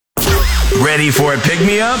Ready for a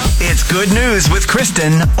pick-me-up? It's Good News with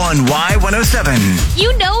Kristen on Y107.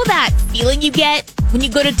 You know that feeling you get when you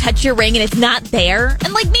go to touch your ring and it's not there?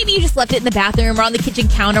 And like maybe you just left it in the bathroom or on the kitchen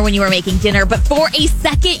counter when you were making dinner, but for a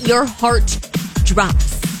second your heart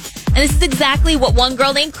drops. And this is exactly what one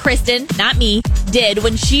girl named Kristen, not me, did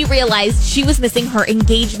when she realized she was missing her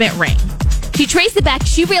engagement ring. She traced it back.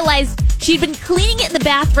 She realized she'd been cleaning it in the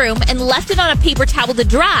bathroom and left it on a paper towel to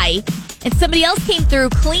dry. And somebody else came through,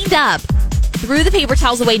 cleaned up, threw the paper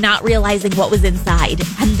towels away, not realizing what was inside.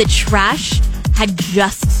 And the trash had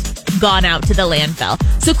just gone out to the landfill.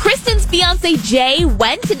 So Kristen's fiance, Jay,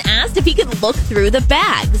 went and asked if he could look through the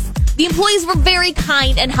bags. The employees were very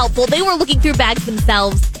kind and helpful. They were looking through bags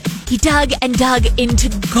themselves. He dug and dug into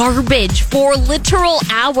garbage for literal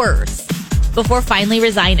hours before finally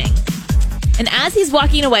resigning. And as he's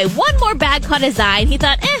walking away, one more bag caught his eye, and he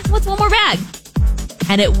thought, what's one more bag?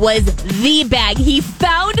 And it was the bag. He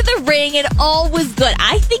found the ring, and all was good.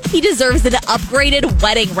 I think he deserves an upgraded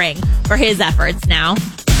wedding ring for his efforts now.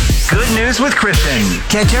 Good News with Kristen.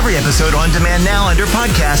 Catch every episode on demand now under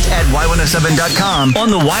podcast at Y107.com, on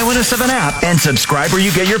the Y107 app, and subscribe where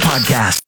you get your podcasts.